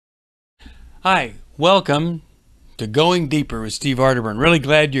Hi, welcome to Going Deeper with Steve Arterburn. Really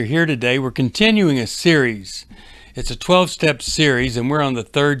glad you're here today. We're continuing a series. It's a 12-step series, and we're on the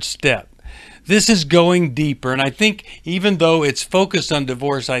third step. This is Going Deeper, and I think even though it's focused on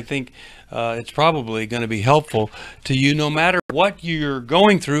divorce, I think it's probably going to be helpful to you no matter what you're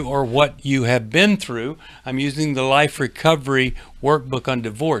going through or what you have been through. I'm using the Life Recovery Workbook on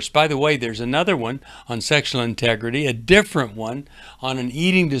Divorce. By the way, there's another one on sexual integrity, a different one on an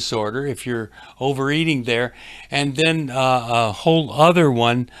eating disorder if you're overeating there, and then a whole other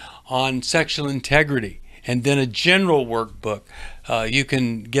one on sexual integrity, and then a general workbook. You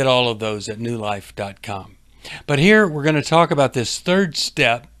can get all of those at newlife.com. But here we're going to talk about this third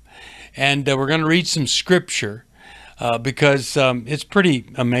step, and we're going to read some scripture because it's pretty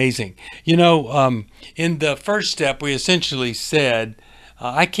amazing. You know, in the first step, we essentially said,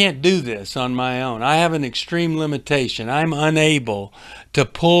 I can't do this on my own. I have an extreme limitation. I'm unable to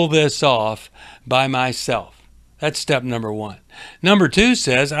pull this off by myself. That's step number one. Number two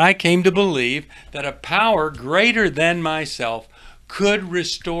says, I came to believe that a power greater than myself could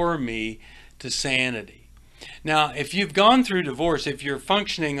restore me to sanity. Now, if you've gone through divorce, if you're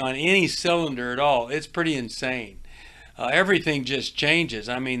functioning on any cylinder at all, it's pretty insane. Everything just changes.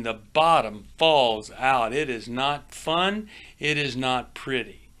 I mean, the bottom falls out. It is not fun. It is not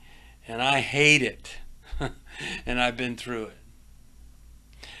pretty. And I hate it. And I've been through it.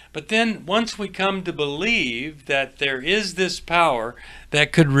 But then once we come to believe that there is this power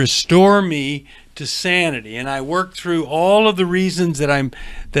that could restore me to sanity, and I work through all of the reasons that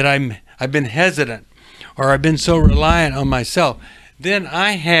I've been hesitant, or I've been so reliant on myself, then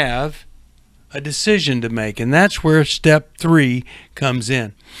I have a decision to make. And that's where step 3 comes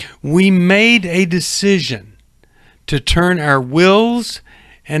in. We made a decision to turn our wills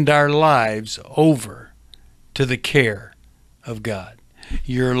and our lives over to the care of God.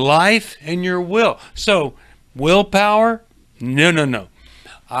 Your life and your will. So, willpower? No.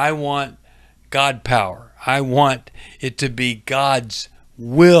 I want God power. I want it to be God's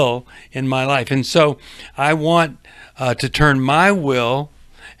will in my life. And so I want to turn my will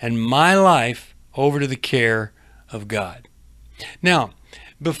and my life over to the care of God. Now,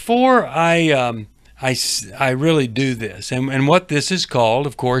 before I really do this, and what this is called,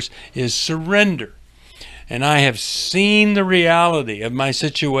 of course, is surrender. And I have seen the reality of my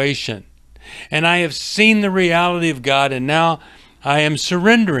situation, and I have seen the reality of God, and now I am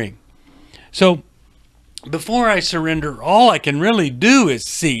surrendering. So before I surrender, all I can really do is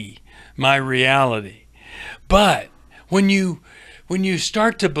see my reality. But when you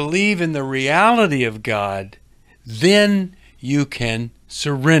start to believe in the reality of God, then you can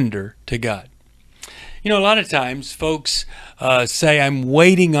surrender to God. You know, a lot of times folks say, I'm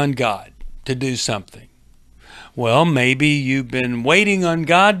waiting on God to do something. Well, maybe you've been waiting on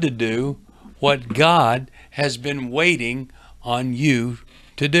God to do what God has been waiting on you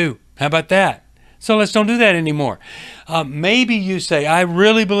to do. How about that? So let's don't do that anymore. Maybe you say, I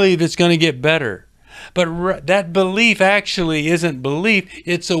really believe it's going to get better. But that belief actually isn't belief.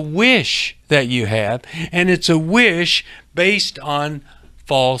 It's a wish that you have. And it's a wish based on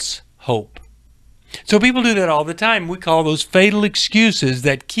false hope. So people do that all the time. We call those fatal excuses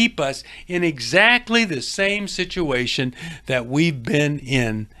that keep us in exactly the same situation that we've been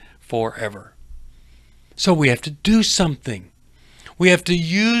in forever. So we have to do something. We have to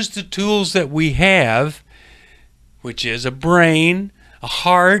use the tools that we have, which is a brain, a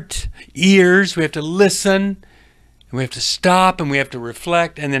heart, ears. We have to listen, and we have to stop, and we have to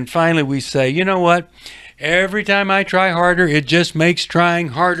reflect. And then finally we say, you know what? Every time I try harder, it just makes trying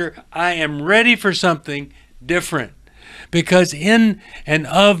harder. I am ready for something different. Because in and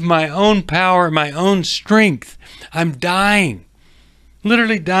of my own power, my own strength, I'm dying.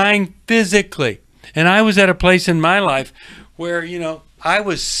 Literally dying physically. And I was at a place in my life where, you know, I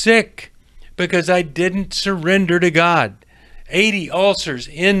was sick because I didn't surrender to God. 80 ulcers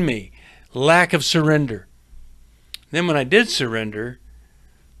in me, lack of surrender. Then when I did surrender,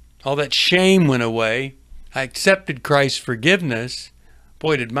 all that shame went away. I accepted Christ's forgiveness.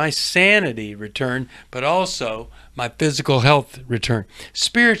 Boy, did my sanity return, but also my physical health return.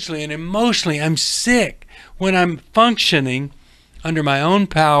 Spiritually and emotionally, I'm sick when I'm functioning under my own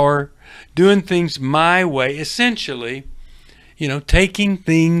power, doing things my way, essentially, you know, taking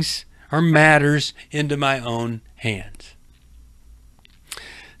things or matters into my own hands.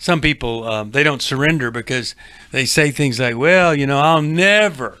 Some people, they don't surrender because they say things like, well, you know, I'll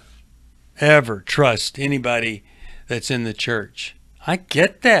never, ever trust anybody that's in the church. I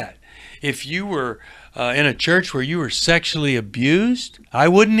get that. If you were in a church where you were sexually abused, I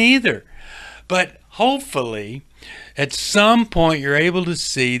wouldn't either. But hopefully, At some point, you're able to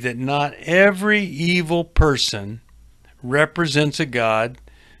see that not every evil person represents a God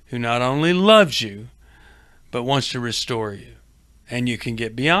who not only loves you, but wants to restore you. And you can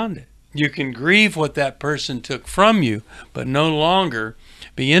get beyond it. You can grieve what that person took from you, but no longer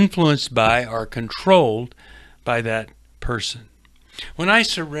be influenced by or controlled by that person. When I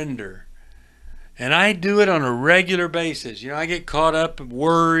surrender, and I do it on a regular basis, I get caught up in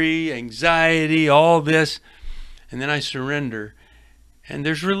worry, anxiety, all this, and then I surrender, and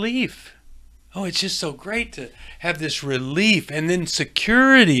there's relief. Oh, it's just so great to have this relief. And then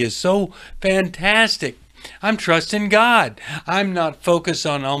security is so fantastic. I'm trusting God. I'm not focused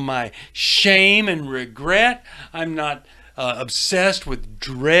on all my shame and regret. I'm not obsessed with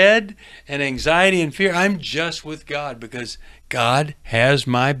dread and anxiety and fear. I'm just with God because God has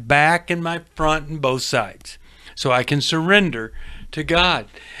my back and my front and both sides. So I can surrender to God.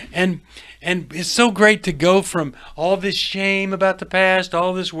 And it's so great to go from all this shame about the past,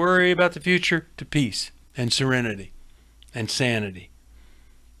 all this worry about the future, to peace and serenity and sanity.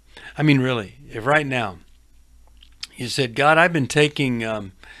 I mean, really, if right now you said, God, I've been taking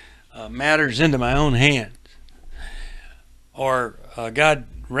matters into my own hands, or God,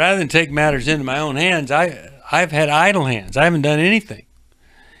 rather than take matters into my own hands, I've had idle hands. I haven't done anything.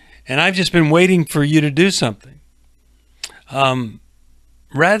 And I've just been waiting for you to do something.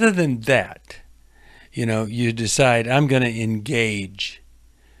 Rather than that, you decide, I'm going to engage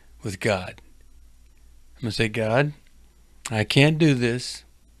with God. I'm going to say, God, I can't do this.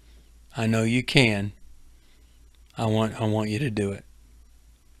 I know you can. I want you to do it.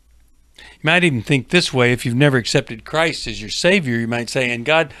 You might even think this way if you've never accepted Christ as your Savior. You might say, and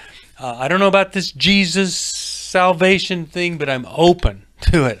God, I don't know about this Jesus salvation thing, but I'm open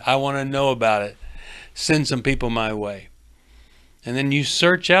to it. I want to know about it. Send some people my way. And then you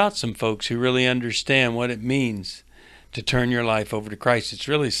search out some folks who really understand what it means to turn your life over to Christ. It's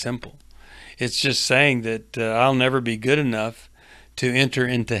really simple. It's just saying that I'll never be good enough to enter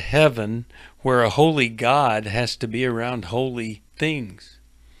into heaven where a holy God has to be around holy things.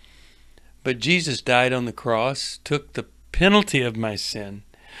 But Jesus died on the cross, took the penalty of my sin,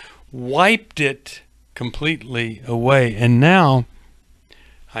 wiped it completely away, and now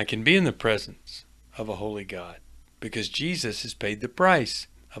I can be in the presence of a holy God because Jesus has paid the price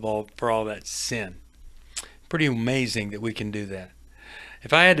for all that sin. Pretty amazing that we can do that.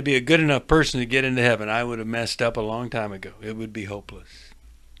 If I had to be a good enough person to get into heaven, I would have messed up a long time ago. It would be hopeless.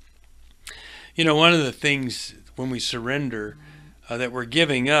 One of the things when we surrender that we're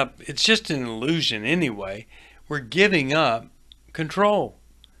giving up, it's just an illusion anyway. We're giving up control.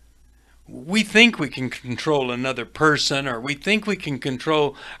 We think we can control another person, or we think we can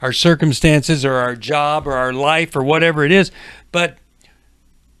control our circumstances or our job or our life or whatever it is, but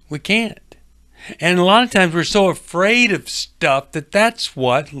we can't. And a lot of times we're so afraid of stuff that's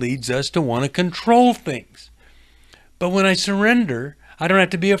what leads us to want to control things. But when I surrender, I don't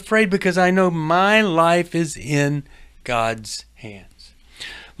have to be afraid because I know my life is in God's hands.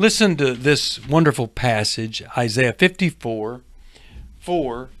 Listen to this wonderful passage, Isaiah 54,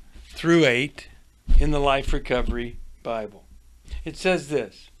 4 through 8 in the Life Recovery Bible. It says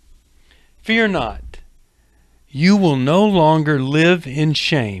this, "Fear not, you will no longer live in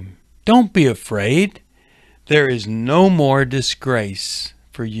shame. Don't be afraid. There is no more disgrace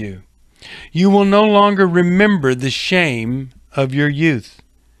for you. You will no longer remember the shame of your youth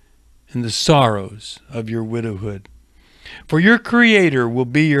and the sorrows of your widowhood. For your Creator will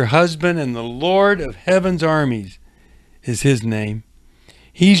be your husband, and the Lord of heaven's armies is his name.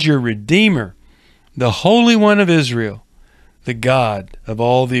 He's your Redeemer, the Holy One of Israel, the God of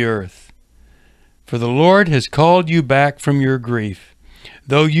all the earth. For the Lord has called you back from your grief.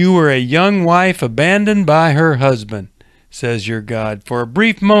 Though you were a young wife abandoned by her husband, says your God, for a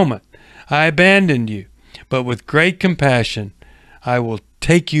brief moment I abandoned you, but with great compassion I will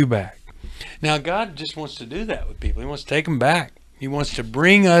take you back." Now God just wants to do that with people. He wants to take them back. He wants to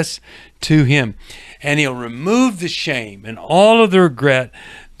bring us to him. And he'll remove the shame and all of the regret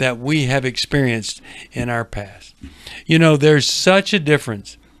that we have experienced in our past. There's such a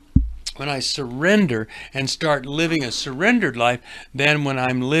difference when I surrender and start living a surrendered life than when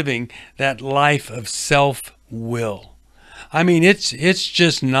I'm living that life of self-will. I mean, it's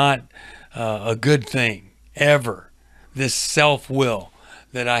just not a good thing ever, this self-will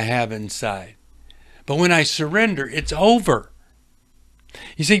that I have inside. But when I surrender, it's over.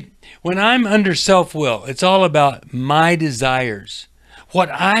 You see, when I'm under self-will, it's all about my desires, what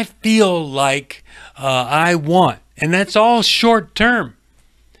I feel like I want, and that's all short term.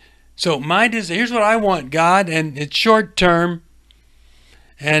 So here's what I want, God, and it's short term,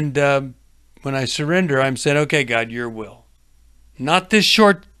 and when I surrender, I'm saying, okay, God, your will. Not this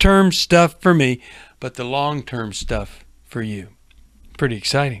short-term stuff for me, but the long-term stuff for you. Pretty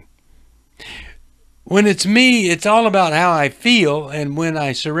exciting. When it's me, it's all about how I feel, and when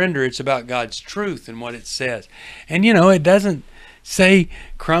I surrender, it's about God's truth and what it says. And it doesn't say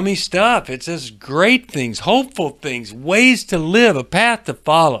crummy stuff. It says great things, hopeful things, ways to live, a path to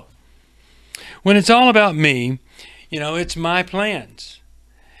follow. When it's all about me, it's my plans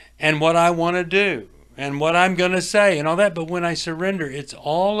and what I want to do and what I'm going to say and all that. But when I surrender, it's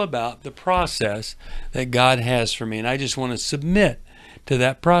all about the process that God has for me. And I just want to submit to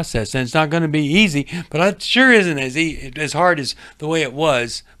that process. And it's not going to be easy, but it sure isn't as hard as the way it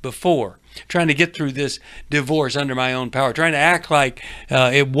was before. Trying to get through this divorce under my own power. Trying to act like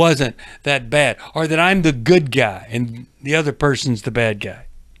it wasn't that bad. Or that I'm the good guy and the other person's the bad guy.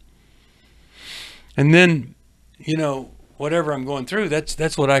 And then, whatever I'm going through,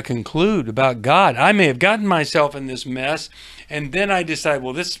 that's what I conclude about God. I may have gotten myself in this mess, and then I decide,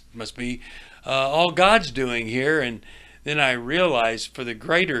 well, this must be all God's doing here. And then I realize for the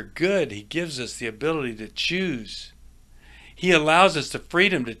greater good, He gives us the ability to choose. He allows us the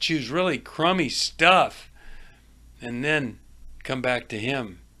freedom to choose really crummy stuff and then come back to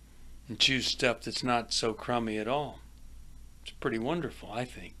Him and choose stuff that's not so crummy at all. It's pretty wonderful, I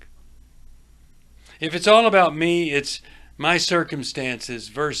think. If it's all about me, it's my circumstances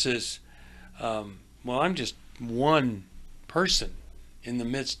versus, I'm just one person in the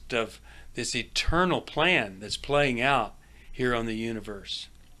midst of this eternal plan that's playing out here on the universe.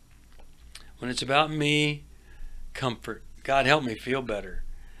 When it's about me, comfort. God, help me feel better.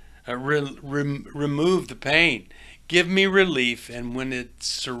 Remove the pain. Give me relief. And when it's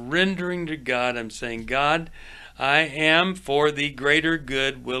surrendering to God, I'm saying, God, I am for the greater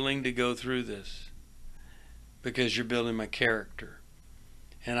good willing to go through this because you're building my character.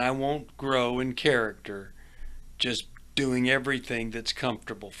 And I won't grow in character just doing everything that's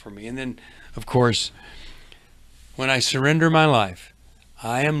comfortable for me. And then, of course, when I surrender my life,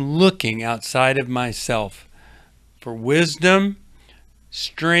 I am looking outside of myself for wisdom,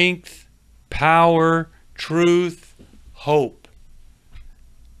 strength, power, truth, hope.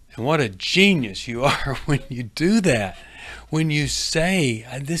 And what a genius you are when you do that. When you say,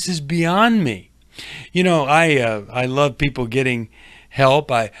 this is beyond me. I love people getting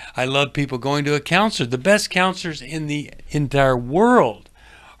help. I love people going to a counselor. The best counselors in the entire world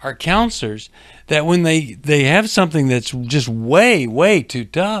are counselors that when they have something that's just way, way too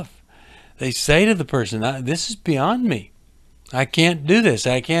tough, they say to the person, this is beyond me. I can't do this.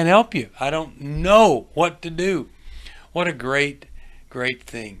 I can't help you. I don't know what to do. What a great, great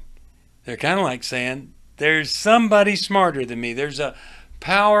thing. They're kind of like saying, there's somebody smarter than me. There's a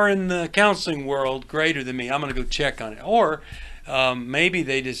power in the counseling world greater than me. I'm going to go check on it. Or maybe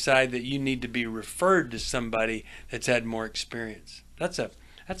they decide that you need to be referred to somebody that's had more experience. That's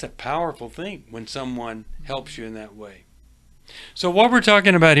a powerful thing when someone helps you in that way. So what we're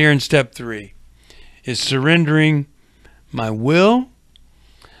talking about here in step 3 is surrendering my will,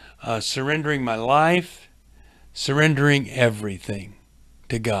 surrendering my life, surrendering everything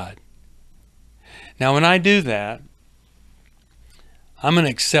to God. Now, when I do that, I'm going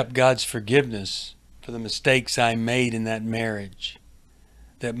to accept God's forgiveness for the mistakes I made in that marriage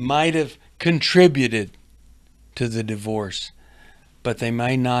that might have contributed to the divorce, but they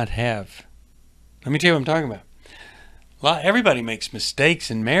may not have. Let me tell you what I'm talking about. Everybody makes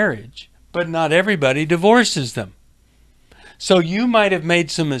mistakes in marriage, but not everybody divorces them. So you might have made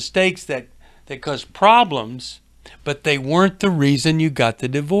some mistakes that caused problems, but they weren't the reason you got the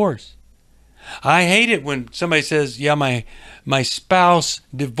divorce. I hate it when somebody says, yeah, my spouse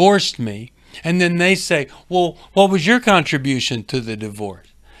divorced me, and then they say, well, what was your contribution to the divorce?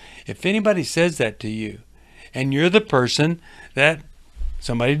 If anybody says that to you, and you're the person that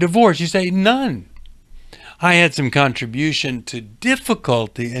somebody divorced, you say, none. I had some contribution to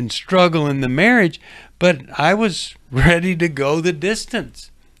difficulty and struggle in the marriage, but I was ready to go the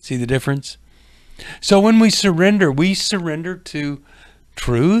distance. See the difference? So when we surrender to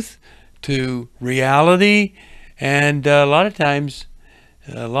truth, to reality, and a lot of times,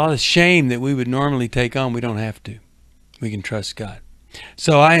 a lot of shame that we would normally take on, we don't have to. We can trust God.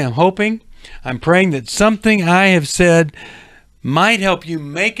 So I am hoping, I'm praying that something I have said might help you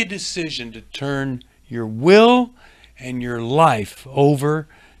make a decision to turn your will and your life over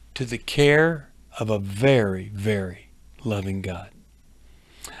to the care of a very, very loving God.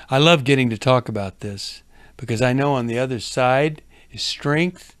 I love getting to talk about this because I know on the other side is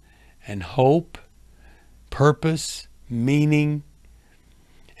strength and hope, purpose, meaning,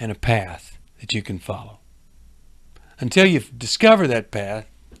 and a path that you can follow. Until you discover that path,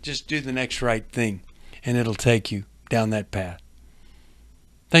 Just do the next right thing, and it'll take you down that path.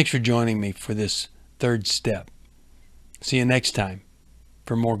 Thanks for joining me for this third step. See you next time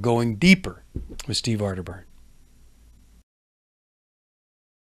for more Going Deeper with Steve Arterburn.